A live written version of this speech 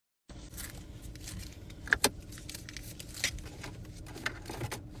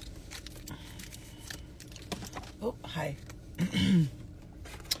Hi.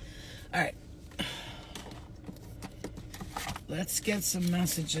 All right. Let's get some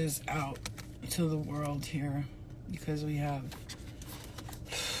messages out to the world here because we have...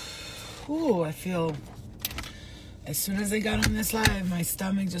 Ooh, I feel... As soon as I got on this live, my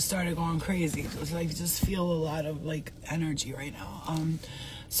stomach just started going crazy. It was like, just feel a lot of like energy right now.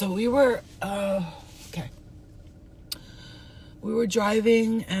 So we were, we were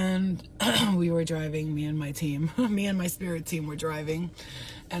driving, and me and my team, me and my spirit team were driving,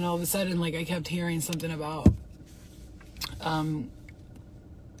 and all of a sudden, like, I kept hearing something about,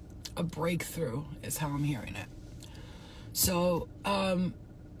 a breakthrough is how I'm hearing it. So,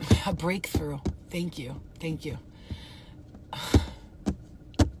 a breakthrough. Thank you.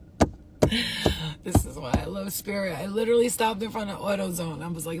 This is why I love spirit. I literally stopped in front of AutoZone. I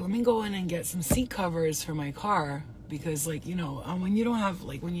was like, let me go in and get some seat covers for my car, because, like, you know, when you don't have,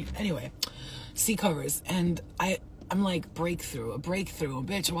 like, anyway, seat covers. And I'm like, a breakthrough.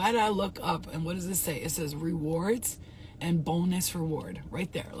 Bitch, why did I look up, and what does it say? It says rewards and bonus reward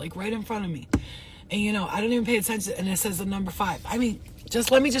right there, like right in front of me. And, you know, I don't even pay attention, and it says the number 5. I mean,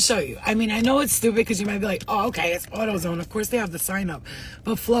 let me just show you. I mean, I know it's stupid because you might be like, oh, okay, it's AutoZone. Of course they have the sign up.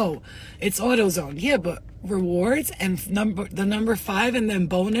 But Flo, it's AutoZone. Yeah, but rewards and the number 5 and then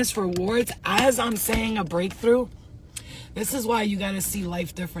bonus rewards, as I'm saying, a breakthrough. This is why you got to see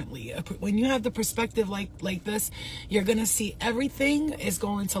life differently. When you have the perspective like this, you're going to see everything is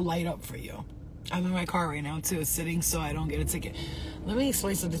going to light up for you. I'm in my car right now, too, sitting so I don't get a ticket. Let me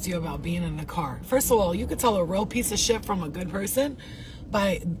explain something to you about being in the car. First of all, you could tell a real piece of shit from a good person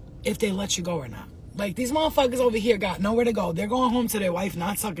by if they let you go or not. Like, these motherfuckers over here got nowhere to go. They're going home to their wife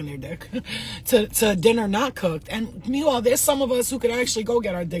not sucking their dick, to dinner not cooked. And meanwhile, there's some of us who could actually go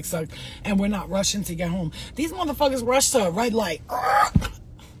get our dick sucked, and we're not rushing to get home. These motherfuckers rush to a red light.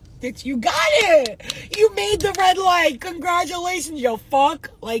 Bitch, you got it. You made the red light. Congratulations, yo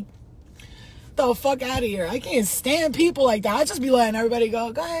fuck. Like, the fuck out of here. I can't stand people like that. I just be letting everybody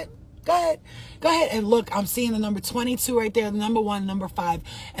go. Go ahead. And look, I'm seeing the number 22 right there, the number 1, number 5,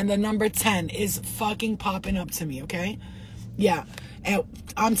 and the number 10 is fucking popping up to me, okay? Yeah. And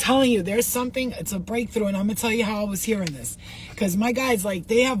I'm telling you, there's something, it's a breakthrough, and I'm going to tell you how I was hearing this. Because my guys, like,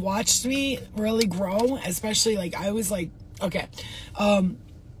 they have watched me really grow, especially, like, I was like, okay,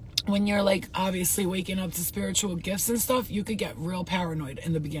 when you're, like, obviously waking up to spiritual gifts and stuff, you could get real paranoid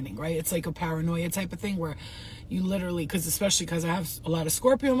in the beginning, right? It's like a paranoia type of thing where you literally, especially because I have a lot of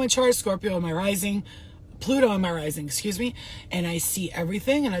Scorpio in my chart, Scorpio in my rising, Pluto in my rising, excuse me, and I see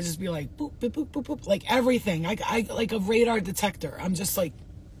everything, and I just be like, boop, boop, boop, boop, boop, like everything. I like a radar detector. I'm just like,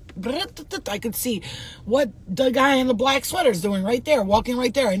 I could see what the guy in the black sweater is doing right there, walking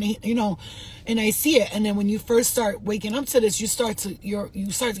right there, and he, you know, and I see it. And then when you first start waking up to this, you start to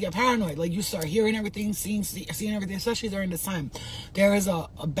get paranoid. Like, you start hearing everything, seeing everything, especially during this time. There is a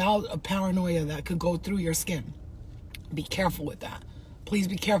bout of paranoia that could go through your skin. Be careful with that. Please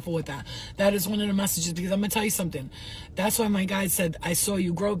be careful with that. That is one of the messages, because I'm going to tell you something. That's why my guide said, I saw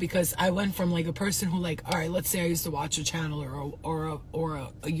you grow, because I went from, like, a person who, like, all right, let's say I used to watch a channel or a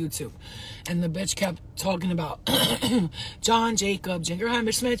YouTube, and the bitch kept talking about John Jacob,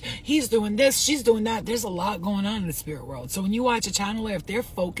 Jingerheimer Smith, he's doing this, she's doing that. There's a lot going on in the spirit world. So when you watch a channeler, if they're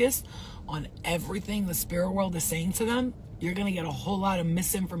focused on everything the spirit world is saying to them, you're going to get a whole lot of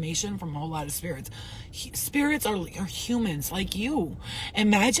misinformation from a whole lot of spirits. Spirits are humans like you.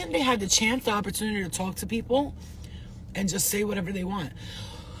 Imagine they had the chance, the opportunity to talk to people and just say whatever they want.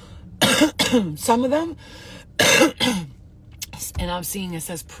 Some of them, and I'm seeing it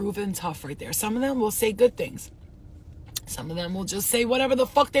says proven tough right there. Some of them will say good things. Some of them will just say whatever the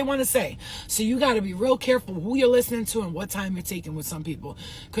fuck they want to say. So you got to be real careful who you're listening to and what time you're taking with some people.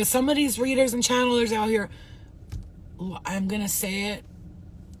 Because some of these readers and channelers out here, I'm going to say it,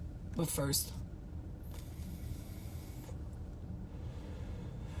 but first,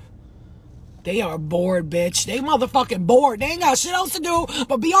 they are bored, bitch. They motherfucking bored. They ain't got shit else to do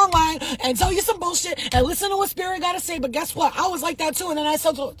but be online and tell you some bullshit and listen to what Spirit got to say. But guess what? I was like that too. And then I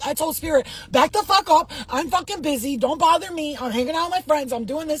told Spirit, back the fuck up. I'm fucking busy. Don't bother me. I'm hanging out with my friends. I'm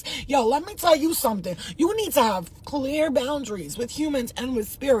doing this. Yo, let me tell you something. You need to have clear boundaries with humans and with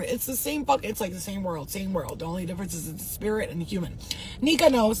Spirit. It's the same it's like the same world. The only difference is it's spirit and human. Nika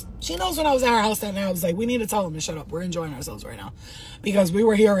knows. She knows when I was at her house that night. I was like, we need to tell them to shut up. We're enjoying ourselves right now. Because we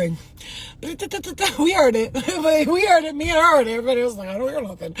were hearing... We heard it. We heard it. Me and her heard it. Everybody was like, I don't hear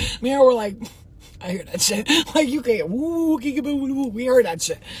nothing. Me and her were like, I hear that shit. Like, you can't. Woo, we heard that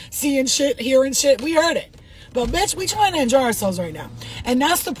shit. Seeing shit, hearing shit. We heard it. But bitch, we trying to enjoy ourselves right now. And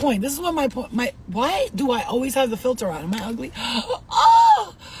that's the point. This is what my point. Why do I always have the filter on? Am I ugly?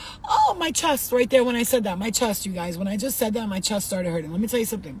 Oh, Oh, my chest right there when I said that. My chest, you guys. When I just said that, my chest started hurting. Let me tell you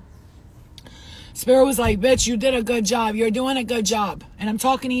something. Spirit was like, bitch, you did a good job. You're doing a good job. And I'm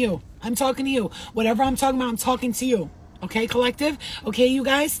talking to you. I'm talking to you. Whatever I'm talking about, I'm talking to you. Okay, collective? Okay, you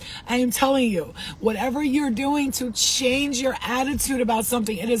guys? I am telling you, whatever you're doing to change your attitude about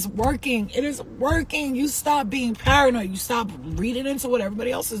something, it is working. It is working. You stop being paranoid. You stop reading into what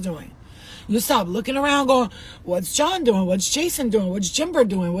everybody else is doing. You stop looking around going, what's John doing? What's Jason doing? What's Jimber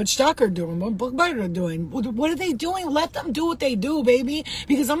doing? What's Stalker doing? What Bookbutter doing? What are they doing? Let them do what they do, baby.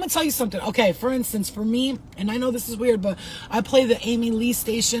 Because I'm going to tell you something. Okay, for instance, for me, and I know this is weird, but I play the Amy Lee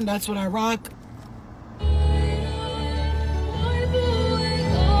station. That's what I rock.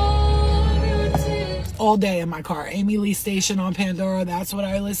 All day in my car. Amy Lee station on Pandora. That's what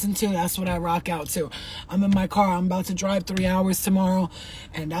I listen to. That's what I rock out to. I'm in my car. I'm about to drive 3 hours tomorrow.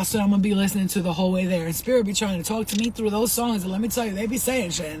 And that's what I'm going to be listening to the whole way there. And Spirit be trying to talk to me through those songs. And let me tell you, they be saying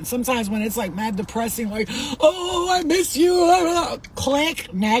shit. And sometimes when it's like mad depressing, like, oh, I miss you.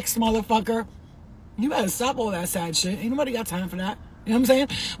 Click. Next, motherfucker. You better stop all that sad shit. Ain't nobody got time for that. You know what I'm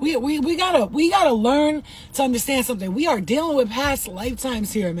saying? We gotta learn to understand something. We are dealing with past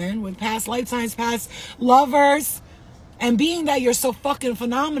lifetimes here, man. With past lifetimes, past lovers. And being that you're so fucking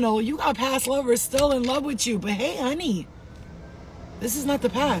phenomenal, you got past lovers still in love with you. But hey, honey, this is not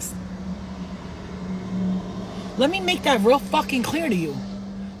the past. Let me make that real fucking clear to you.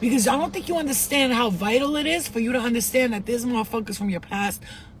 Because I don't think you understand how vital it is for you to understand that there's motherfuckers from your past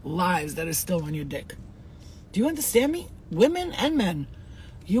lives that are still on your dick. Do you understand me? Women and men.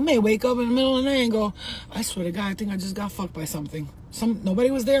 You may wake up in the middle of the night and go, I swear to God, I think I just got fucked by something.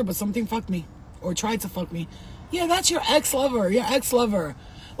 Nobody was there, but something fucked me. Or tried to fuck me. Yeah, that's your ex-lover. Your ex-lover.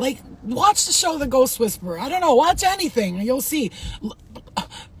 Like, watch the show The Ghost Whisperer. I don't know. Watch anything and you'll see.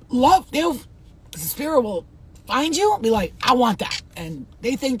 Love, Spirit will find you, be like, I want that. And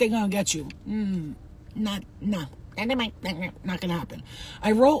they think they're going to get you. No. Not going to happen.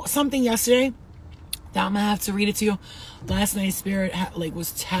 I wrote something yesterday that I'm gonna have to read it to you. Last night, Spirit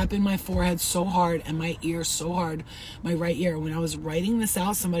was tapping my forehead so hard and my ear so hard, my right ear. When I was writing this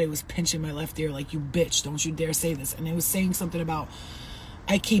out, somebody was pinching my left ear like, you bitch, don't you dare say this. And it was saying something about,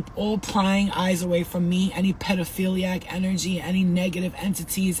 I keep all prying eyes away from me, any pedophiliac energy, any negative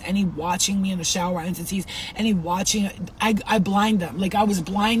entities, any watching me in the shower entities, any watching, I blind them. Like I was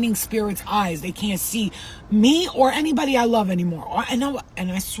blinding Spirit's eyes. They can't see me or anybody I love anymore. And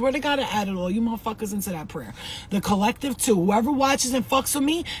I swear to God, I added all you motherfuckers into that prayer. The collective too. Whoever watches and fucks with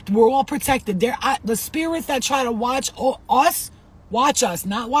me, we're all protected. The spirits that try to watch us, watch us,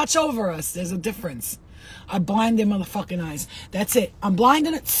 not watch over us. There's a difference. I blind their motherfucking eyes. That's it. I'm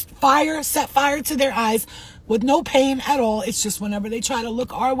blinding it. Set fire to their eyes with no pain at all. It's just whenever they try to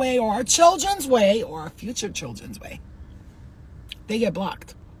look our way or our children's way or our future children's way, they get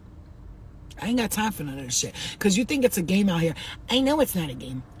blocked. I ain't got time for none of this shit. Because you think it's a game out here. I know it's not a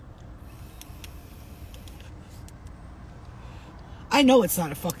game. I know it's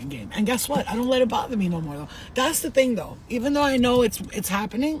not a fucking game. And guess what? I don't let it bother me no more, though. That's the thing, though. Even though I know it's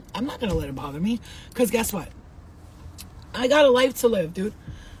happening, I'm not going to let it bother me. Because guess what? I got a life to live, dude.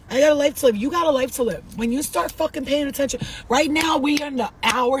 I got a life to live. You got a life to live. When you start fucking paying attention. Right now, we are in the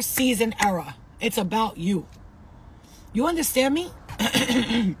our season era. It's about you. You understand me?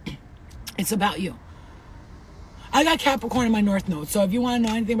 It's about you. I got Capricorn in my North Node. So if you want to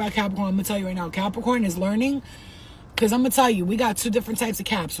know anything about Capricorn, I'm going to tell you right now. Capricorn is learning. Because I'm going to tell you, we got two different types of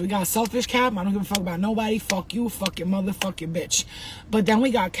caps. We got a selfish cap. I don't give a fuck about nobody. Fuck you. Fuck your mother. Fuck your bitch. But then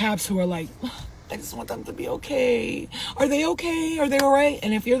we got caps who are like, I just want them to be okay. Are they okay? Are they all right?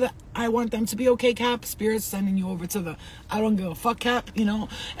 And if you're the I want them to be okay cap, Spirit's sending you over to the I don't give a fuck cap, you know?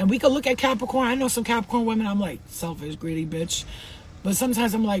 And we could look at Capricorn. I know some Capricorn women, I'm like, selfish, greedy bitch. But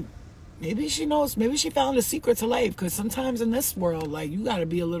sometimes I'm like, maybe she knows. Maybe she found a secret to life. Because sometimes in this world, like, you got to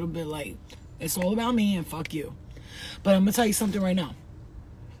be a little bit like, it's all about me and fuck you. But I'm going to tell you something right now.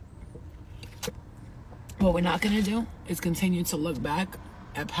 What we're not going to do is continue to look back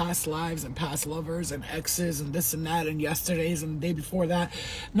at past lives and past lovers and exes and this and that and yesterdays and the day before that.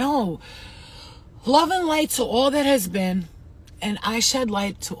 No. Love and light to all that has been, and I shed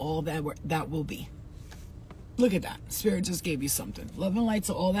light to all that will be. Look at that. Spirit just gave you something. Love and light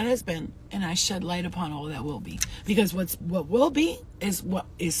to all that has been, and I shed light upon all that will be. Because what will be is what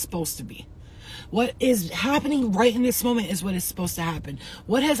is supposed to be. What is happening right in this moment is what is supposed to happen.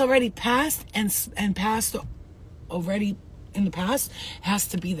 What has already passed and passed already in the past has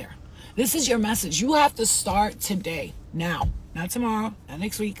to be there. This is your message. You have to start today, now, not tomorrow, not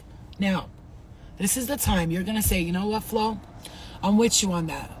next week, now. This is the time you're going to say, you know what, Flo? I'm with you on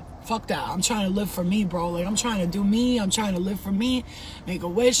that. fuck that. I'm trying to live for me, bro. Like, I'm trying to do me. I'm trying to live for me. Make a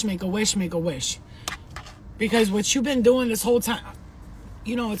wish, make a wish, make a wish. Because what you've been doing this whole time,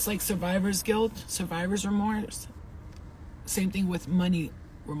 you know, it's like survivor's guilt, survivor's remorse. Same thing with money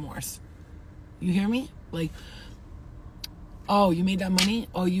remorse. You hear me? Like, oh, you made that money?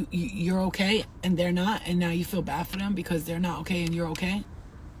 Oh, you're okay and they're not, and now you feel bad for them because they're not okay and you're okay?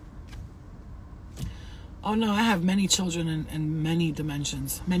 Oh no, I have many children in many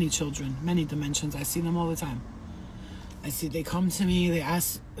dimensions. Many children, many dimensions. I see them all the time. They come to me, they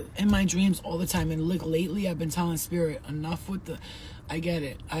ask in my dreams all the time. And look, lately I've been telling Spirit, enough with the, I get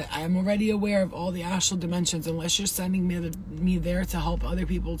it. I'm already aware of all the astral dimensions. Unless you're sending me there to help other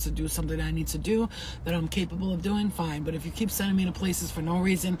people to do something I need to do, that I'm capable of doing, fine. But if you keep sending me to places for no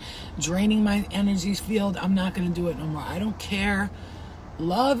reason, draining my energy field, I'm not going to do it no more. I don't care.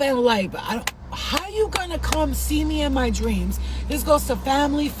 Love and light, but I don't. How you gonna come see me in my dreams? This goes to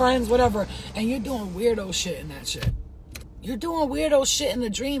family, friends, whatever, and you're doing weirdo shit in that shit. You're doing weirdo shit in the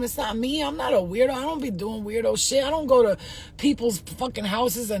dream. It's not me. I'm not a weirdo. I don't be doing weirdo shit. I don't go to people's fucking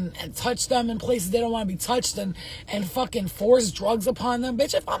houses and touch them in places they don't want to be touched and fucking force drugs upon them.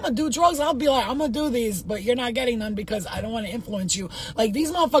 Bitch, if I'm gonna do drugs, I'll be like, I'm gonna do these, but you're not getting none because I don't want to influence you. Like,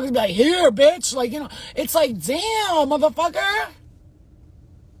 these motherfuckers be like, here, bitch. Like, you know, it's like, damn, motherfucker.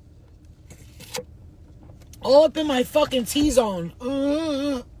 All up in my fucking T-zone.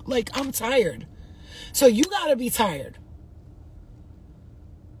 Like, I'm tired. So you gotta be tired.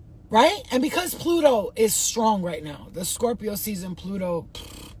 Right? And because Pluto is strong right now, the Scorpio season, Pluto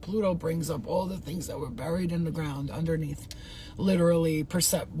brings up all the things that were buried in the ground underneath. Literally,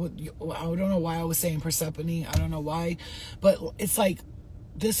 I don't know why I was saying Persephone. I don't know why. But it's like,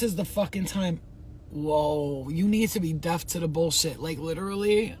 this is the fucking time. Whoa, you need to be deaf to the bullshit. Like,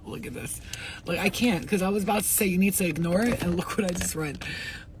 literally, look at this. Like, I can't, because I was about to say you need to ignore it, and look what I just read.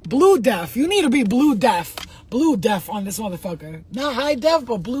 Blue deaf. You need to be blue deaf. Blue deaf on this motherfucker. Not high def,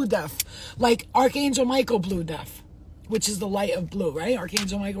 but blue deaf. Like Archangel Michael blue deaf, which is the light of blue, right?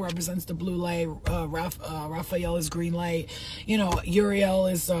 Archangel Michael represents the blue light. Raphael is green light. You know, Uriel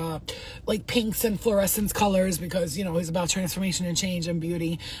is like pinks and fluorescence colors because, you know, he's about transformation and change and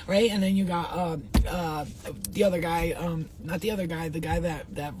beauty, right? And then you got the other guy, not the other guy, the guy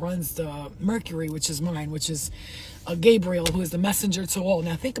that runs the Mercury, which is mine, which is Gabriel, who is the messenger to all.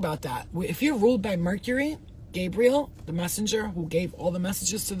 Now think about that. If you're ruled by Mercury, Gabriel, the messenger who gave all the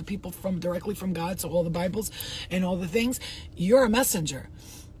messages to the people directly from God, to all the Bibles and all the things, you're a messenger.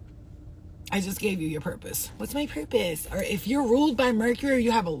 I just gave you your purpose. What's my purpose? Or if you're ruled by Mercury,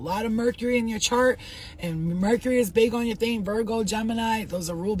 you have a lot of Mercury in your chart, and Mercury is big on your thing, Virgo, Gemini, those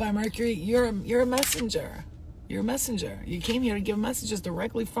are ruled by Mercury, you're a messenger. You're a messenger. You came here to give messages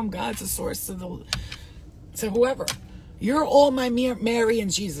directly from God to source, to whoever. You're all my Mary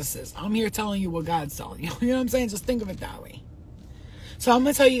and Jesuses. I'm here telling you what God's telling you. You know what I'm saying? Just think of it that way. So I'm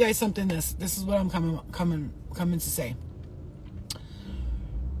gonna tell you guys something. This is what I'm coming to say.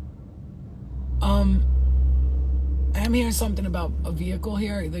 I'm hearing something about a vehicle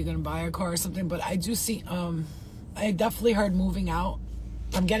here. They're gonna buy a car or something. But I do see. I definitely heard moving out.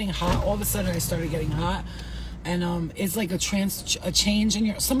 I'm getting hot. All of a sudden, I started getting hot, and it's like a change in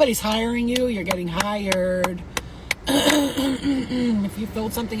your. Somebody's hiring you. You're getting hired. If you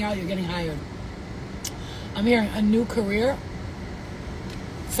filled something out, you're getting hired. I'm hearing a new career.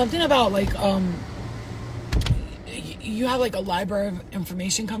 Something about like you have like a library of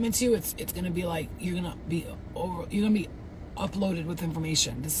information coming to you. It's gonna be like you're gonna be uploaded with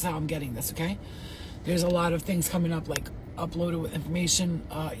information. This is how I'm getting this. Okay, there's a lot of things coming up like uploaded with information.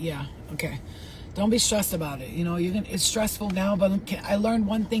 Yeah. Okay. Don't be stressed about it. You know, it's stressful now, but I learned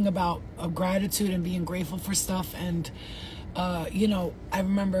one thing about gratitude and being grateful for stuff. And, you know, I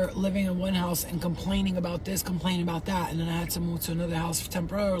remember living in one house and complaining about this, complaining about that. And then I had to move to another house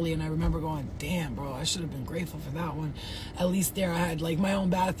temporarily. And I remember going, damn, bro, I should have been grateful for that one. At least there I had like my own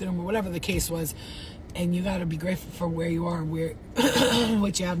bathroom or whatever the case was. And you got to be grateful for where you are and where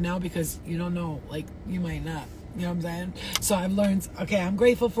what you have now, because you don't know, like, you might not. You know what I'm saying? So I've learned, okay, I'm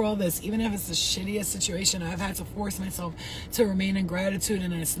grateful for all this. Even if it's the shittiest situation, I've had to force myself to remain in gratitude,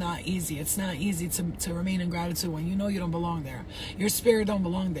 and it's not easy. It's not easy to remain in gratitude when you know you don't belong there. Your spirit don't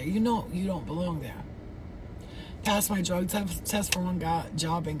belong there. You know you don't belong there. Passed my drug test for one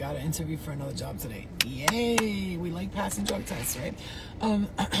job and got an interview for another job today. Yay! We like passing drug tests, right?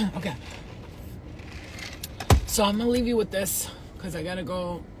 Okay. So I'm going to leave you with this because I got to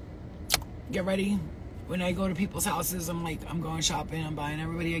go get ready. When I go to people's houses, I'm going shopping. I'm buying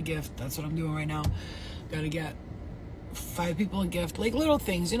everybody a gift. That's what I'm doing right now. Gotta get 5 people a gift, like little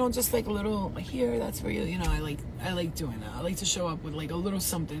things, you know, just like a little, here, that's for you, you know. I like doing that. I like to show up with like a little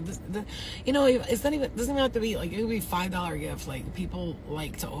something. You know, it's not even, doesn't even have to be like, it would be $5 gift. Like, people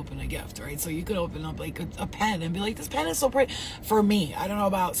like to open a gift, right? So you could open up like a pen and be like, this pen is so pretty. For me, I don't know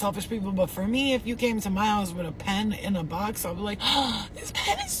about selfish people, but for me, if you came to my house with a pen in a box, I'll be like, oh, this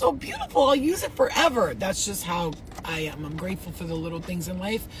pen is so beautiful, I'll use it forever. That's just how I am. I'm grateful for the little things in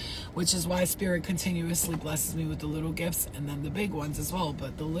life, which is why Spirit continuously blesses me with the little gifts, and then the big ones as well.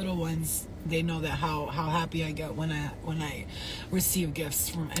 But the little ones, they know that how happy I get when I receive gifts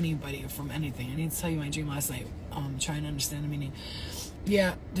from anybody or from anything. I need to tell you my dream last night. Trying to understand the meaning.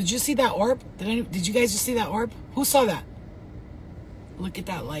 Yeah, did you see that orb? Did you guys just see that orb? Who saw that? Look at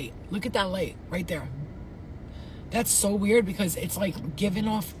that light. Look at that light right there. That's so weird because it's like giving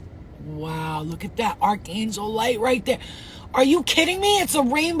off. Wow, look at that archangel light right there. Are you kidding me? It's a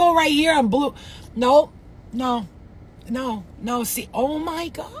rainbow right here on blue. No. See, oh my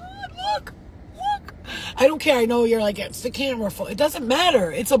God, look. I don't care. I know you're like, it's the camera full. It doesn't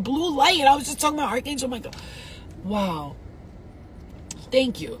matter. It's a blue light. I was just talking about archangel. Oh my God. Wow.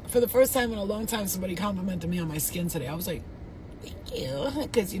 Thank you. For the first time in a long time, somebody complimented me on my skin today. I was like, thank you.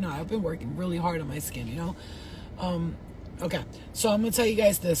 Because, you know, I've been working really hard on my skin, you know. Okay, so I'm going to tell you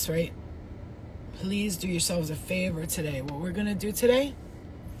guys this, right? Please do yourselves a favor today. What we're going to do today,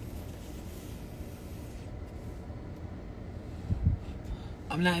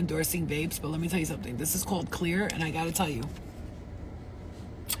 I'm not endorsing vapes, but let me tell you something. This is called Clear, and I got to tell you,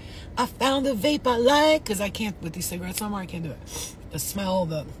 I found a vape I like, because I can't, with these cigarettes no more, I can't do it. The smell,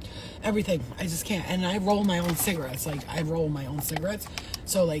 the everything, I just can't. And I roll my own cigarettes. Like, I roll my own cigarettes.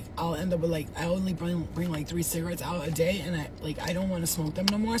 So, like, I'll end up with, like, I only bring like 3 cigarettes out a day, and I don't want to smoke them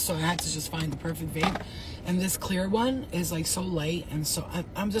no more, so I had to just find the perfect vape. And this Clear one is, like, so light, and so,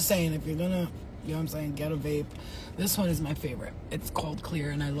 I'm just saying, if you're gonna, you know what I'm saying, get a vape, this one is my favorite. It's called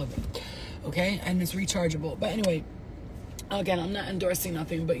Clear, and I love it. Okay? And it's rechargeable. But anyway, again, I'm not endorsing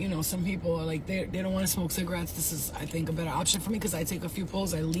nothing, but, you know, some people are like, they don't want to smoke cigarettes. This is, I think, a better option for me, because I take a few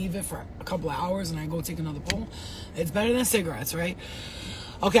pulls, I leave it for a couple of hours, and I go take another pull. It's better than cigarettes, right?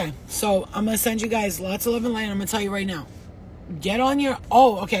 Okay, so I'm going to send you guys lots of love and light. I'm going to tell you right now. Get on your...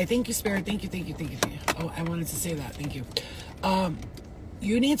 Oh, okay. Thank you, Spirit. Thank you. Oh, I wanted to say that. Thank you.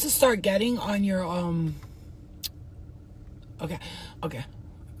 You need to start getting on your... Okay.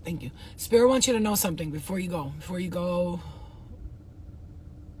 Thank you. Spirit wants you to know something before you go.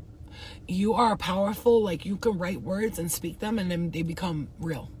 You are powerful. Like, you can write words and speak them, and then they become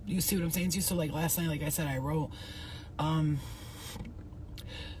real. You see what I'm saying to you? So, like, last night, like I said, I wrote...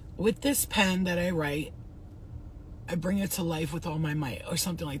 with this pen that I write, I bring it to life with all my might, or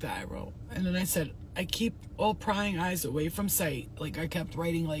something like that I wrote. And then I said, I keep all prying eyes away from sight. Like, I kept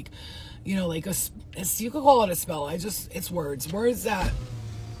writing, like, you know, like you could call it a spell. It's words that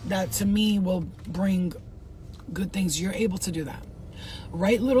to me will bring good things. You're able to do that.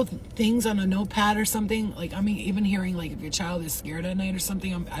 Write little things on a notepad or something. Like, I mean, even hearing, like, if your child is scared at night or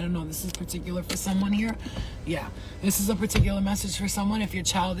something, I don't know, this is particular for someone here. Yeah, this is a particular message for someone. If your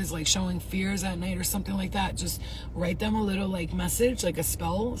child is, like, showing fears at night or something like that, just write them a little, like, message, like a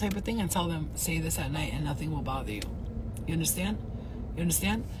spell type of thing, and tell them, say this at night and nothing will bother you. You understand?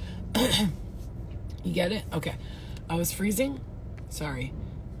 You get it? Okay. I was freezing. Sorry.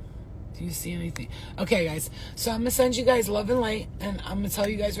 Do you see anything? Okay, guys. So I'm going to send you guys love and light. And I'm going to tell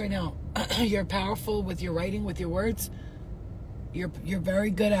you guys right now, you're powerful with your writing, with your words. You're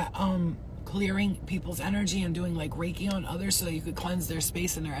very good at clearing people's energy and doing like Reiki on others so that you could cleanse their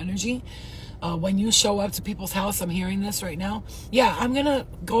space and their energy. When you show up to people's house, I'm hearing this right now. Yeah, I'm going to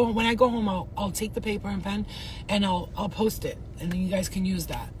go, when I go home, I'll take the paper and pen and I'll post it. And then you guys can use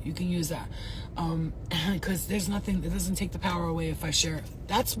that. You can use that. Because there's nothing that doesn't take the power away if I share it.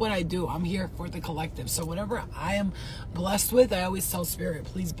 That's what I do. I'm here for the collective. So whatever I am blessed with, I always tell Spirit,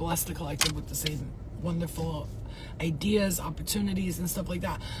 please bless the collective with the same wonderful ideas, opportunities, and stuff like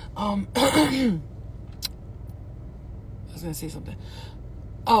that. I was going to say something.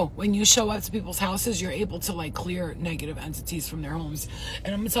 Oh, when you show up to people's houses, you're able to like clear negative entities from their homes.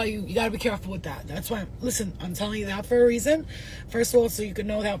 And I'm going to tell you, you got to be careful with that. That's why, listen, I'm telling you that for a reason. First of all, so you can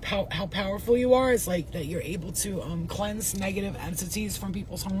know how powerful you are. It's like that you're able to cleanse negative entities from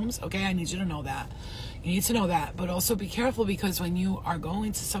people's homes. Okay, I need you to know that. You need to know that. But also be careful, because when you are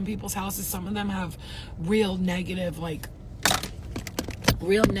going to some people's houses, some of them have real negative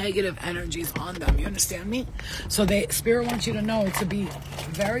energies on them. You understand me? So Spirit wants you to know to be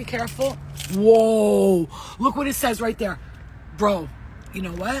very careful. Whoa, look what it says right there. Bro, you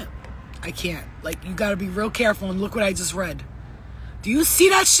know what? I can't. Like, you gotta be real careful, and look what I just read. Do you see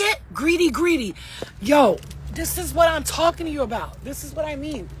that shit? Greedy. Yo, This is what I'm talking to you about. This is what I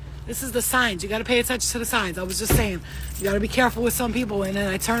mean. This is the signs. You got to pay attention to the signs. I was just saying, you got to be careful with some people. And then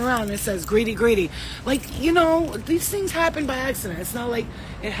I turn around and it says greedy, greedy. Like, you know, these things happen by accident. It's not like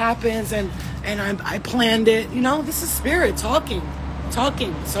it happens and I planned it. You know, this is spirit talking.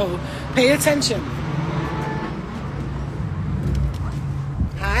 So pay attention.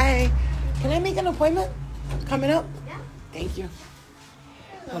 Hi. Can I make an appointment coming up? Yeah. Thank you.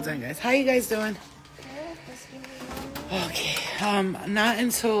 Hold on, guys. How you guys doing? Okay. Not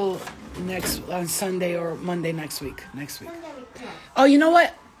until on Sunday or Monday next week. Oh, you know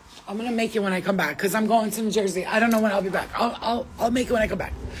what? I'm gonna make it when I come back because I'm going to New Jersey. I don't know when I'll be back. I'll make it when I come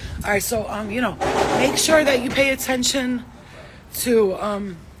back. All right. So you know, make sure that you pay attention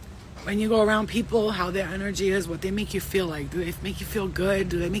to when you go around people, how their energy is, what they make you feel like. Do they make you feel good?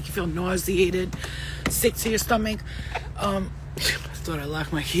 Do they make you feel nauseated, sick to your stomach? I thought I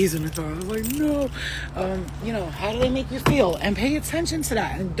locked my keys in the door. I was like, no. You know, how do they make you feel? And pay attention to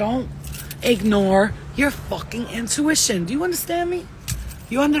that. And don't ignore your fucking intuition. Do you understand me?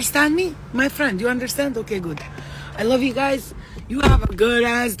 You understand me? My friend, do you understand? Okay, good. I love you guys. You have a good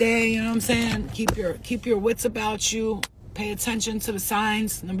ass day, you know what I'm saying? Keep your wits about you. Pay attention to the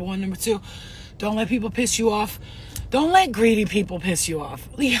signs, number 1. Number 2, don't let people piss you off. Don't let greedy people piss you off.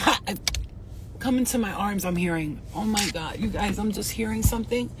 Come into my arms, I'm hearing. Oh my God, you guys, I'm just hearing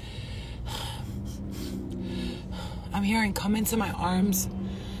something. I'm hearing, come into my arms.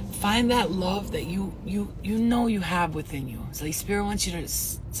 Find that love that you know you have within you. So like Spirit wants you to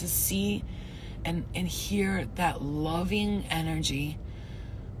see and hear that loving energy.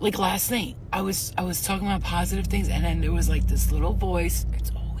 Like last night, I was talking about positive things, and then there was like this little voice.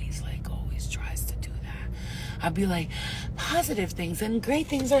 It's always tries to do that. I'd be like, positive things and great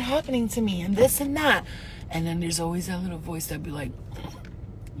things are happening to me, and this and that. And then there's always that little voice that'd be like,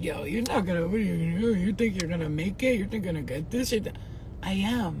 yo, you're not gonna, what are you gonna do? You think you're gonna make it? You think you're gonna get this? I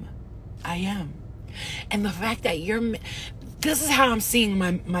am. And the fact that this is how I'm seeing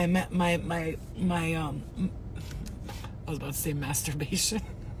my I was about to say masturbation.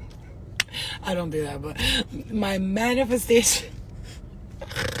 I don't do that, but my manifestation.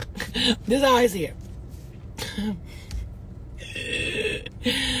 This is how I see it.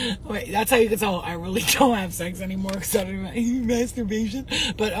 Wait, that's how you can tell I really don't have sex anymore because I don't have masturbation.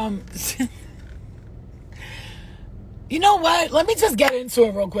 But you know what? Let me just get into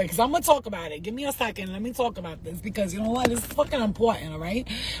it real quick because I'm gonna talk about it. Give me a second. Let me talk about this because you know what? It's fucking important, all right?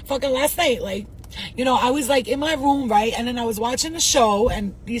 Fucking last night, like, you know, I was like in my room, right? And then I was watching the show,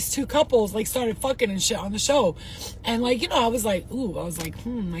 and these two couples like started fucking and shit on the show, and like, you know, I was like,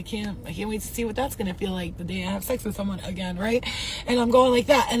 I can't wait to see what that's gonna feel like the day I have sex with someone again, right? And I'm going like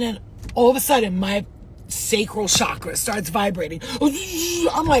that, and then all of a sudden my sacral chakra starts vibrating.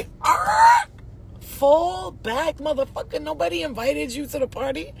 I'm like, ah! Fall back, motherfucker. Nobody invited you to the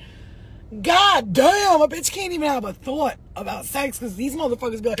party. God damn, a bitch can't even have a thought about sex because these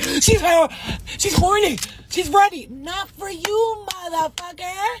motherfuckers be like, she's horny, she's ready. Not for you,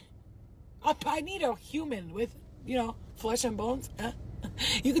 motherfucker. I need a human with, you know, flesh and bones.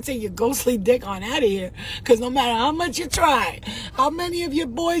 You can take your ghostly dick on out of here because no matter how much you try, how many of your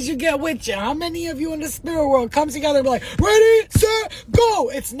boys you get with you, how many of you in the spirit world comes together and be like, ready, set, go.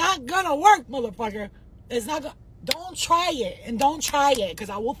 It's not gonna work, motherfucker. It's not gonna. Don't try it, and don't try it because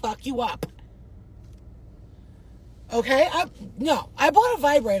I will fuck you up. Okay? I bought a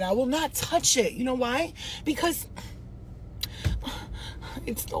vibrator. I will not touch it. You know why? Because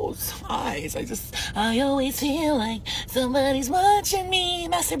it's those eyes. I always feel like somebody's watching me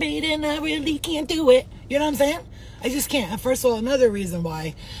masturbating. I really can't do it. You know what I'm saying? I just can't. And first of all, another reason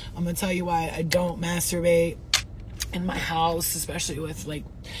why, I'm going to tell you why I don't masturbate in my house, especially with like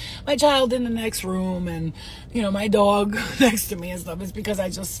my child in the next room and, you know, my dog next to me and stuff, is because I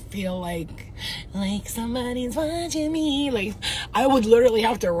just feel like somebody's watching me. Like, I would literally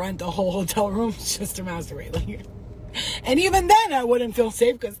have to rent a whole hotel room just to masturbate. Like, and even then I wouldn't feel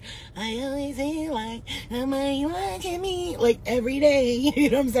safe because I always feel like somebody watching me, like, every day. You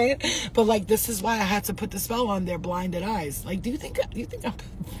know what I'm saying? But like, this is why I had to put the spell on their blinded eyes. Like, do you think I'm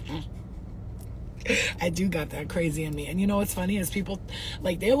I do got that crazy in me. And you know what's funny is people,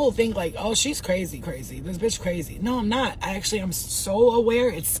 like, they will think like, oh, she's crazy. This bitch crazy. No, I'm not. I'm so aware.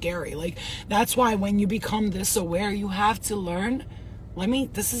 It's scary. Like, that's why when you become this aware, you have to learn.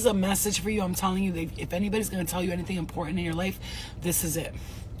 This is a message for you. I'm telling you, if anybody's going to tell you anything important in your life, this is it.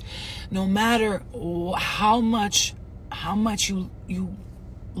 No matter how much you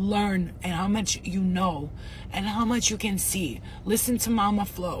learn and how much you know and how much you can see, listen to Mama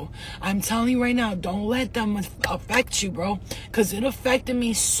Flo. I'm telling you right now, don't let them affect you, bro, because it affected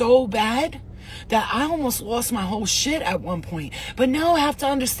me so bad. that I almost lost my whole shit at one point. But now I have to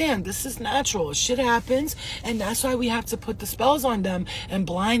understand this is natural. Shit happens, and that's why we have to put the spells on them and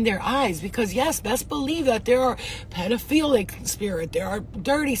blind their eyes. Because yes, best believe that there are pedophilic spirit, there are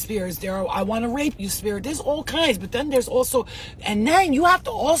dirty spirits, there are I want to rape you spirit. There's all kinds, but then there's also, and then you have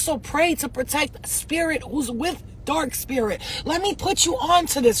to also pray to protect spirit who's with dark spirit. Let me put you on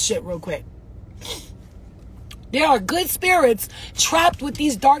to this shit real quick. There are good spirits trapped with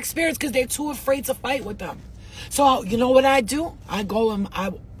these dark spirits because they're too afraid to fight with them. So you know what I do? I go and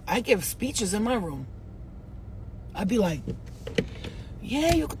I give speeches in my room. I'd be like,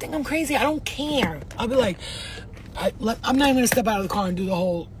 yeah, you could think I'm crazy. I don't care. I'll be like, I'm not even going to step out of the car and do the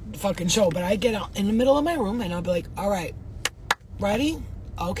whole fucking show, but I get out in the middle of my room and I'll be like, all right, ready?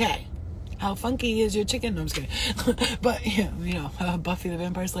 Okay. How funky is your chicken? No, I'm just kidding. But, yeah, you know, Buffy the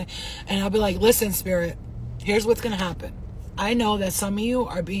Vampire Slayer. And I'll be like, listen, spirit, here's what's going to happen. I know that some of you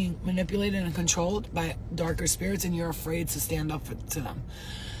are being manipulated and controlled by darker spirits and you're afraid to stand up to them.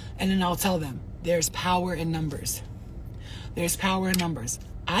 And then I'll tell them, there's power in numbers. There's power in numbers.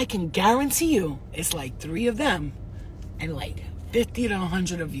 I can guarantee you it's like 3 of them and like 50 to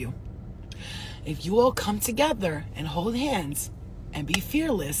 100 of you. If you all come together and hold hands and be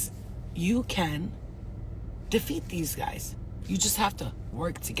fearless, you can defeat these guys. You just have to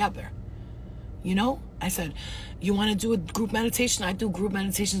work together. You know, I said, you want to do a group meditation? I do group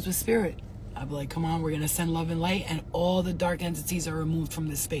meditations with spirit. I'd be like, come on, we're going to send love and light, and all the dark entities are removed from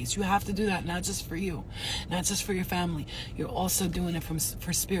this space. You have to do that, not just for you, not just for your family. You're also doing it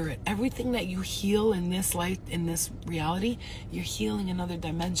for spirit. Everything that you heal in this life, in this reality, you're healing in other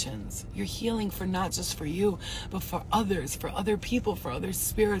dimensions. You're healing for not just for you, but for others, for other people, for other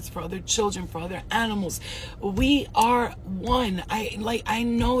spirits, for other children, for other animals. We are one. I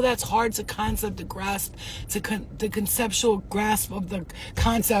know that's hard to concept, to grasp, the conceptual grasp of the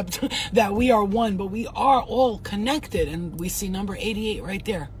concept that we are one, but we are all connected. And we see number 88 right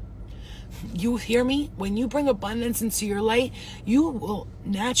there. You hear me? When you bring abundance into your light, you will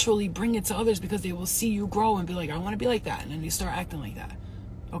naturally bring it to others because they will see you grow and be like, I want to be like that. And then you start acting like that.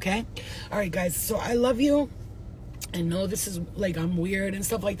 Okay? All right, guys. So I love you. I know this is like I'm weird and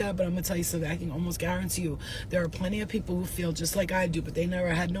stuff like that, but I'm gonna tell you something. I can almost guarantee you there are plenty of people who feel just like I do, but they never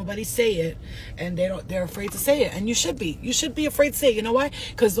had nobody say it, and they're afraid to say it. And you should be afraid to say it. You know why?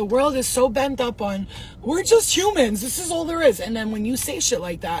 Because the world is so bent up on we're just humans, this is all there is. And then when you say shit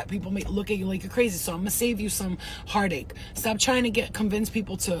like that, people may look at you like you're crazy. So I'm gonna save you some heartache. Stop trying to convince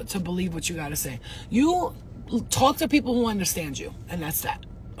people to believe what you gotta say. You talk to people who understand you, and that's that.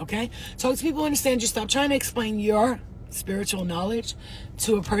 Okay? Talk to people who understand you. Stop trying to explain your spiritual knowledge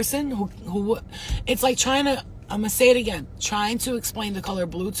to a person who it's like trying to, I'm going to say it again, trying to explain the color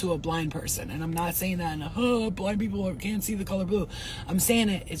blue to a blind person. And I'm not saying that blind people can't see the color blue. I'm saying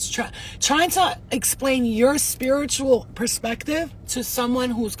it's trying to explain your spiritual perspective to someone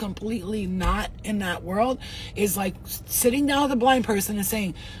who's completely not in that world is like sitting down with a blind person and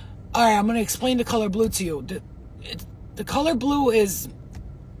saying, all right, I'm going to explain the color blue to you. The color blue is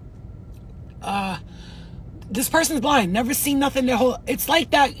this person's blind, never seen nothing their whole, it's like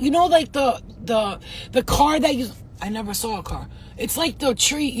that, you know, like the car that you, I never saw a car. It's like the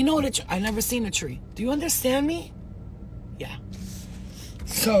tree, you know what I never seen a tree. Do you understand me? Yeah.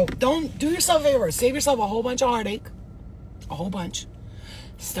 So don't do yourself a favor. Save yourself a whole bunch of heartache. A whole bunch.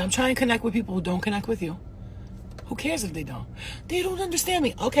 Stop trying to connect with people who don't connect with you. Who cares if they don't? They don't understand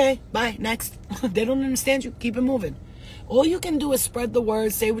me. Okay, bye, next. They don't understand you. Keep it moving. All you can do is spread the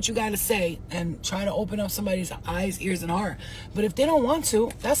word, say what you got to say, and try to open up somebody's eyes, ears, and heart. But if they don't want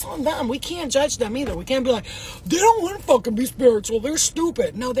to, that's on them. We can't judge them either. We can't be like, they don't want to fucking be spiritual. They're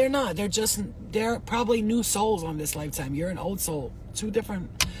stupid. No, they're not. They're probably new souls on this lifetime. You're an old soul. 2 different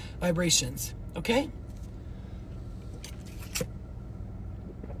vibrations. Okay?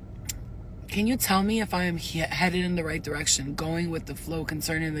 Can you tell me if I am headed in the right direction, going with the flow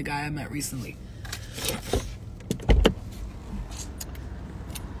concerning the guy I met recently?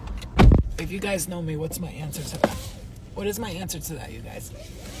 If you guys know me, what's my answer to that? What is my answer to that, you guys?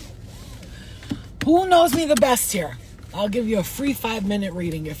 Who knows me the best here? I'll give you a free 5-minute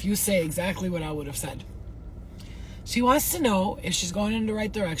reading if you say exactly what I would have said. She wants to know if she's going in the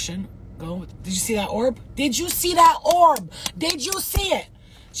right direction. Did you see that orb? Did you see that orb? Did you see it?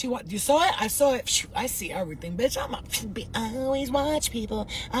 You saw it? I saw it. I see everything, bitch. I always watch people.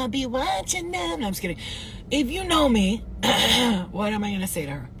 I'll be watching them. No, I'm just kidding. If you know me, what am I going to say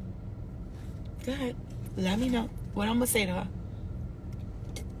to her? Go ahead. Let me know what I'm going to say to her.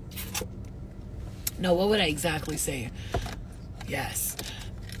 No, what would I exactly say? Yes.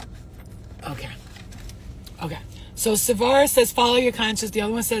 Okay. So Savara says, follow your conscience. The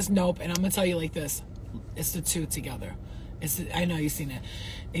other one says, nope. And I'm going to tell you like this. It's the two together. I know you've seen it.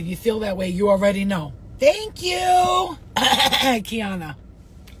 If you feel that way, you already know. Thank you, Kiana.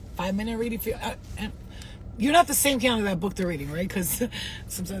 5-minute reading for you. You're not the same Kiana that booked the reading, right? Because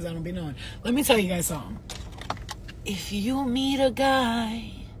sometimes I don't be knowing. Let me tell you guys something. If you meet a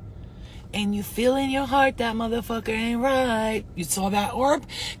guy and you feel in your heart that motherfucker ain't right. You saw that orb?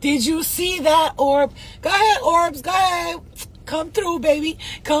 Did you see that orb? Go ahead, orbs. Go ahead. Come through, baby.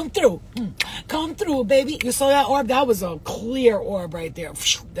 Come through. Come through, baby. You saw that orb? That was a clear orb right there.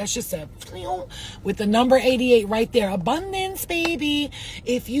 That's just a with the number 88 right there. Abundance, baby.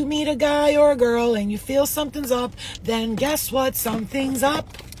 If you meet a guy or a girl and you feel something's up, then guess what? Something's up.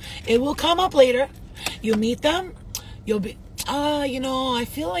 It will come up later. You meet them. You'll be, I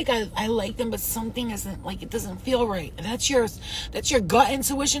feel like I like them, but something isn't, like, it doesn't feel right. And that's your gut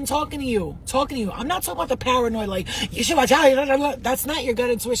intuition talking to you. I'm not talking about the paranoid, like, you should watch out. That's not your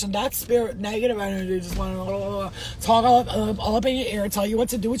gut intuition. That's spirit, negative energy. Just want to talk all up in your ear, tell you what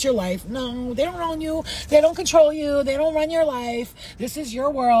to do with your life. No, they don't own you. They don't control you. They don't run your life. This is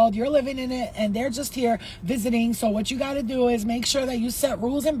your world. You're living in it, and they're just here visiting. So what you got to do is make sure that you set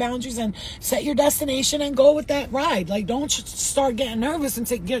rules and boundaries and set your destination and go with that ride. Like, don't start getting nervous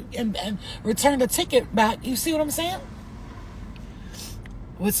and return the ticket back. You see what I'm saying?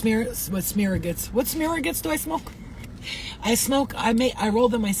 What smear gets do I smoke? I roll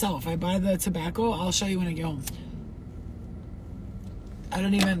them myself. I buy the tobacco. I'll show you when I get home. I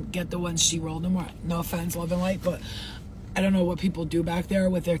don't even get the ones she rolled them. No offense, love and light, but I don't know what people do back there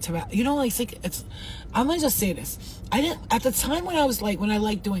with their tobacco. You know, like it's. I'm gonna just say this. I didn't at the time when I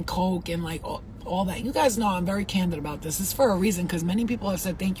liked doing coke and like all that. You guys know I'm very candid about this. It's for a reason, because many people have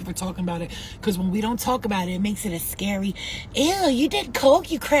said thank you for talking about it. Because when we don't talk about it, it makes it a scary. Ew, you did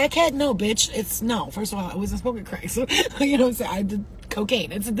coke, you crackhead? No, bitch. No. First of all, I wasn't smoking crack. So you know what I'm saying? I did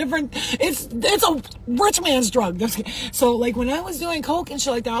cocaine. It's a rich man's drug. So like when I was doing coke and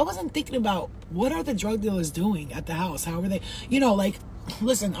shit like that, I wasn't thinking about what are the drug dealers doing at the house. How are they? You know, like.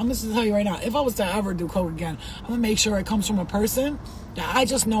 Listen, I'm just going to tell you right now, if I was to ever do coke again, I'm going to make sure it comes from a person that I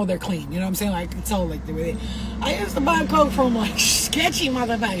just know they're clean. You know what I'm saying? Like, I can tell, like, I used to buy coke from, like, sketchy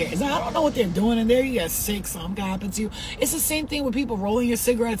motherfuckers. I don't know what they're doing in there. You get sick, something can happen to you. It's the same thing with people rolling your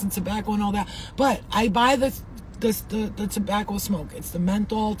cigarettes and tobacco and all that. But I buy the tobacco smoke. It's the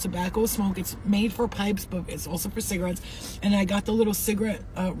menthol tobacco smoke. It's made for pipes, but it's also for cigarettes. And I got the little cigarette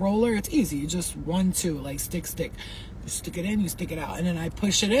roller. It's easy. You just 1, 2, like stick. You stick it in, you stick it out, and then I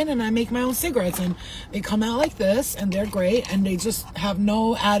push it in and I make my own cigarettes, and they come out like this, and they're great, and they just have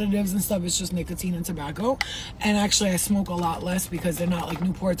no additives and stuff. It's just nicotine and tobacco. And actually I smoke a lot less because they're not like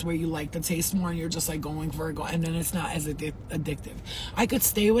Newports where you like the taste more and you're just like going for it, and then it's not as addictive. I could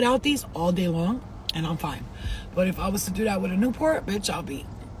stay without these all day long and I'm fine, but if I was to do that with a Newport, bitch, I'll be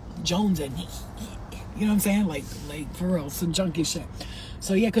jonesing. You know what I'm saying? Like for real, some junky shit.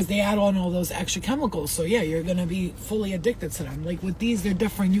 So yeah, because they add on all those extra chemicals. So yeah, you're gonna be fully addicted to them. Like with these, they're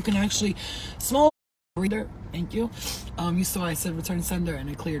different. You can actually small reader. Thank you. You saw I said return sender and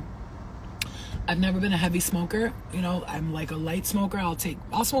it cleared. I've never been a heavy smoker. You know, I'm like a light smoker. I'll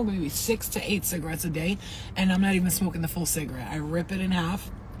smoke maybe 6 to 8 cigarettes a day, and I'm not even smoking the full cigarette. I rip it in half.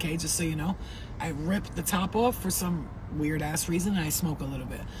 Okay, just so you know, I rip the top off for some weird ass reason, and I smoke a little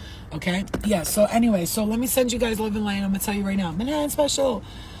bit. Okay, yeah. So anyway, so let me send you guys love and light. I'm gonna tell you right now, Manhattan Special.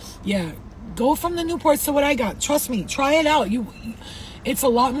 Yeah, go from the Newports to what I got. Trust me, try it out. It's a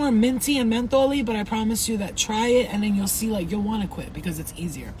lot more minty and mentholy, but I promise you that try it, and then you'll see like you'll want to quit because it's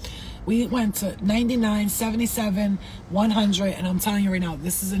easier. We went to 99, 77, 100, and I'm telling you right now,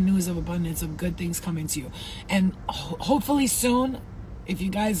 this is a news of abundance of good things coming to you, and hopefully soon. If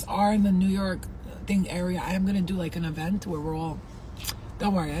you guys are in the New York area, I am gonna do like an event where we're all.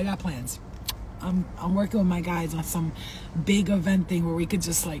 Don't worry, I got plans. I'm working with my guys on some big event thing where we could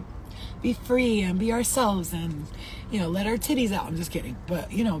just like be free and be ourselves and let our titties out. I'm just kidding, but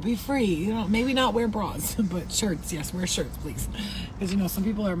be free. Maybe not wear bras, but shirts. Yes, wear shirts, please, because some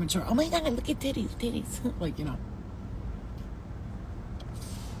people are mature. Oh my God, look at titties, like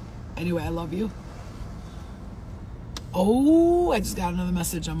Anyway, I love you. Oh, I just got another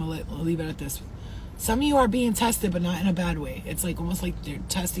message. I'll leave it at this. Some of you are being tested, but not in a bad way. It's like almost like they're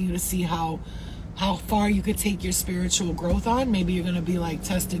testing you to see how far you could take your spiritual growth on. Maybe you're going to be like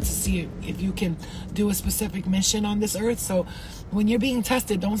tested to see if you can do a specific mission on this earth. So when you're being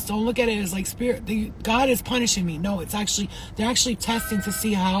tested, don't look at it as like God is punishing me. No, they're actually testing to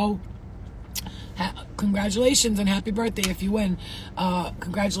see how congratulations and happy birthday if you win.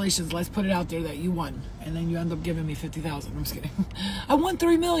 Congratulations. Let's put it out there that you won. And then you end up giving me 50,000. I'm just kidding. I won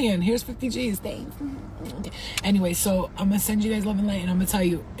 3 million. Here's 50 G's. Thanks. Okay. Anyway, so I'm going to send you guys love and light. And I'm going to tell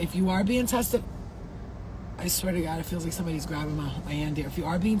you, if you are being tested, I swear to God, it feels like somebody's grabbing my hand here. If you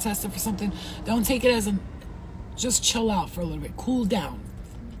are being tested for something, don't take it as just chill out for a little bit. Cool down.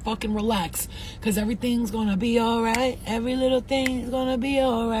 Fucking relax. Because everything's going to be all right. Every little thing's going to be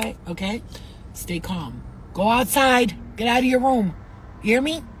all right. Okay? Stay calm. Go outside. Get out of your room. You hear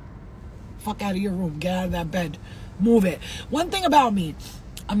me? Fuck out of your room. Get out of that bed. Move it. One thing about me,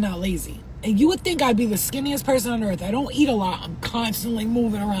 I'm not lazy. And you would think I'd be the skinniest person on earth. I don't eat a lot. I'm constantly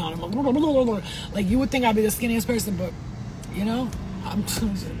moving around. I'm like, blah, blah, blah, blah. Like, you would think I'd be the skinniest person, but, you know, I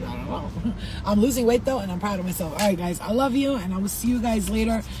don't know. I'm losing weight, though, and I'm proud of myself. All right, guys, I love you, and I will see you guys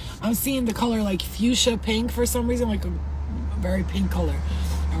later. I'm seeing the color, like, fuchsia pink for some reason, like a very pink color.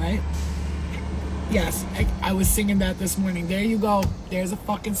 All right? Yes, I was singing that this morning. There you go. There's a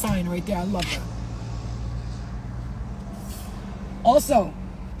fucking sign right there. I love that. Also,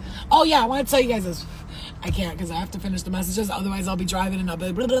 oh yeah, I want to tell you guys this. I can't because I have to finish the messages. Otherwise, I'll be driving and I'll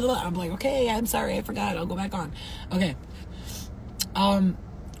be blah, blah, blah. I'm like, okay, I'm sorry, I forgot. I'll go back on. Okay.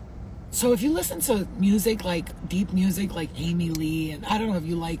 So if you listen to music, like deep music, like Amy Lee, and I don't know if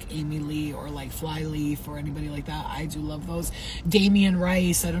you like Amy Lee or like Flyleaf or anybody like that. I do love those. Damien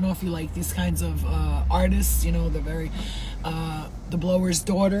Rice. I don't know if you like these kinds of artists. You know, the very, The Blower's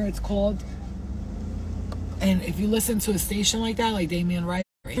Daughter, it's called. And if you listen to a station like that, like Damien Rice,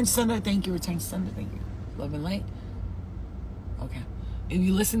 Return Sunday, thank you. Return Sunday, thank you. Love and light. Okay. If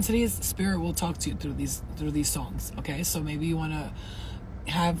you listen to these, Spirit will talk to you through these songs. Okay, so maybe you want to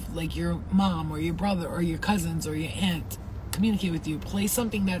have like your mom or your brother or your cousins or your aunt communicate with you. Play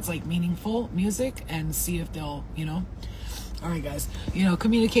something that's like meaningful music and see if they'll, you know. All right, guys, you know,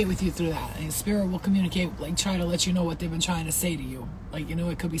 communicate with you through that. And Spirit will communicate, like try to let you know what they've been trying to say to you. Like, you know,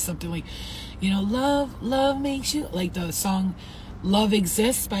 it could be something like, you know, love makes you, like the song Love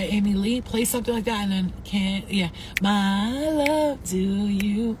Exists by Amy Lee. Play something like that and then my love, do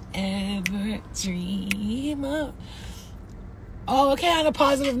you ever dream of? Oh, okay, on a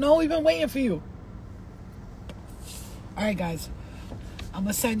positive note, we've been waiting for you. All right, guys, I'm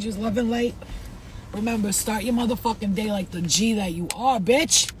gonna send you love and light. Remember, start your motherfucking day like the G that you are,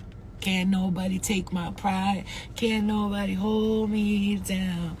 bitch. Can't nobody take my pride. Can't nobody hold me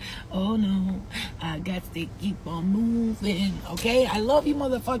down. Oh no, I got to keep on moving. Okay, I love you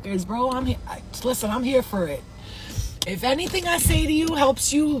motherfuckers, bro. I'm here. Listen, I'm here for it. If anything I say to you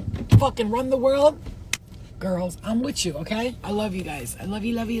helps you fucking run the world, girls, I'm with you, okay? I love you guys. I love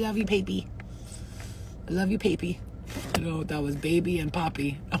you, Papy. I love you, Papy. I don't know what that was, baby and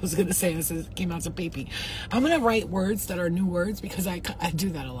poppy. I was going to say this came out to Papy. I'm going to write words that are new words because I do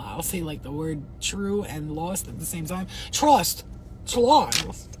that a lot. I'll say like the word true and lost at the same time. Trust.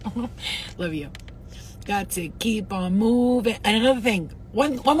 Love you. Got to keep on moving. And another thing.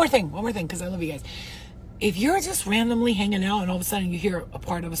 One more thing because I love you guys. If you're just randomly hanging out and all of a sudden you hear a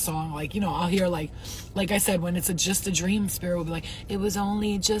part of a song, like, you know, I'll hear like I said, when it's just a dream, Spirit will be like, it was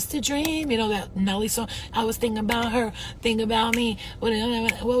only just a dream. You know, that Nelly song, I was thinking about her, think about me. What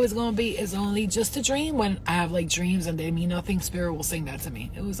was going to be is only just a dream. When I have like dreams and they mean nothing, Spirit will sing that to me.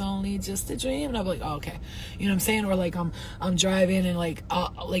 It was only just a dream. And I'll be like, oh, okay. You know what I'm saying? Or like I'm driving and like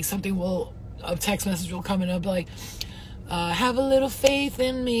something a text message will come and I'll be like, have a little faith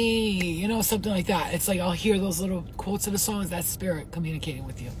in me, you know, something like that. It's like I'll hear those little quotes of the songs. That's Spirit communicating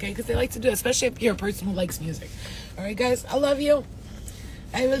with you, okay? Because they like to do it, especially if you're a person who likes music. All right, guys, I love you.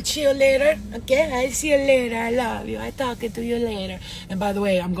 I will see you later, okay? I see you later. I love you. I talk to you later. And by the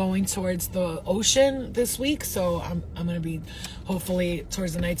way, I'm going towards the ocean this week, so I'm going to be hopefully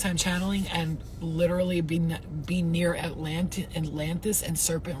towards the nighttime channeling and literally be near Atlantis and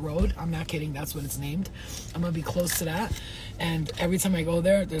Serpent Road. I'm not kidding. That's what it's named. I'm going to be close to that. And every time I go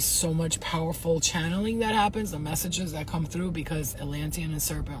there, there's so much powerful channeling that happens, the messages that come through, because Atlantean and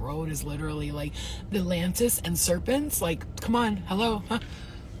Serpent Road is literally like the Atlantis and serpents. Like, come on, hello, huh?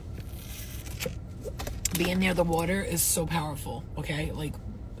 Being near the water is so powerful, okay? Like,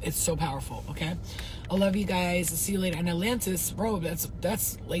 it's so powerful, okay? I love you guys. I'll see you later. And Atlantis Road,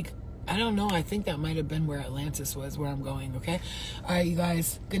 that's like, I don't know. I think that might have been where Atlantis was, where I'm going, okay? All right, you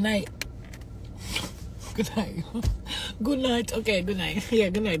guys. Good night. Good night. Good night. Okay, good night. Yeah,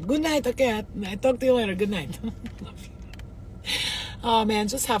 good night. Good night. Okay, I talk to you later. Good night. Love you. Oh, man,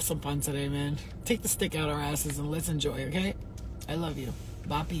 just have some fun today, man. Take the stick out our asses and let's enjoy, okay? I love you.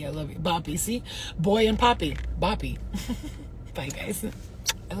 Boppy, I love you. Boppy, see? Boy and Poppy. Boppy. Bye, guys.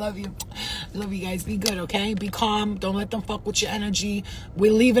 I love you. I love you guys. Be good, okay? Be calm. Don't let them fuck with your energy.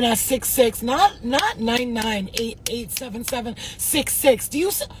 We're leaving at 6-6, not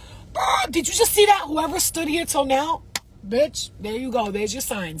 9-9-8-8-7-7-6-6. Did you just see that? Whoever stood here till now, bitch, there you go. There's your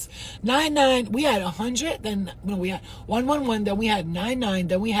signs. 9-9. We had 100. Then we had 1-1-1. Then we had 9-9.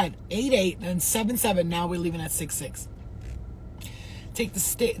 Then we had 8-8. Then 7-7. Now we're leaving at 6-6. Take the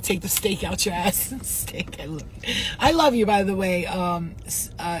steak out your ass. Steak. I love you, by the way.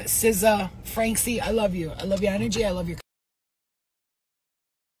 SZA, Francie, I love you. I love your energy. I love your.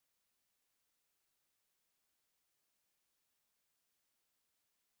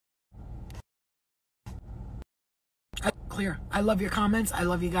 Clear. I love your comments. I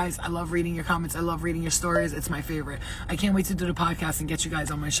love you guys. I love reading your comments. I love reading your stories. It's my favorite. I can't wait to do the podcast and get you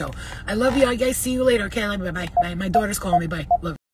guys on my show. I love you. I guys see you later. Okay, bye. My daughter's calling me. Bye. Love you.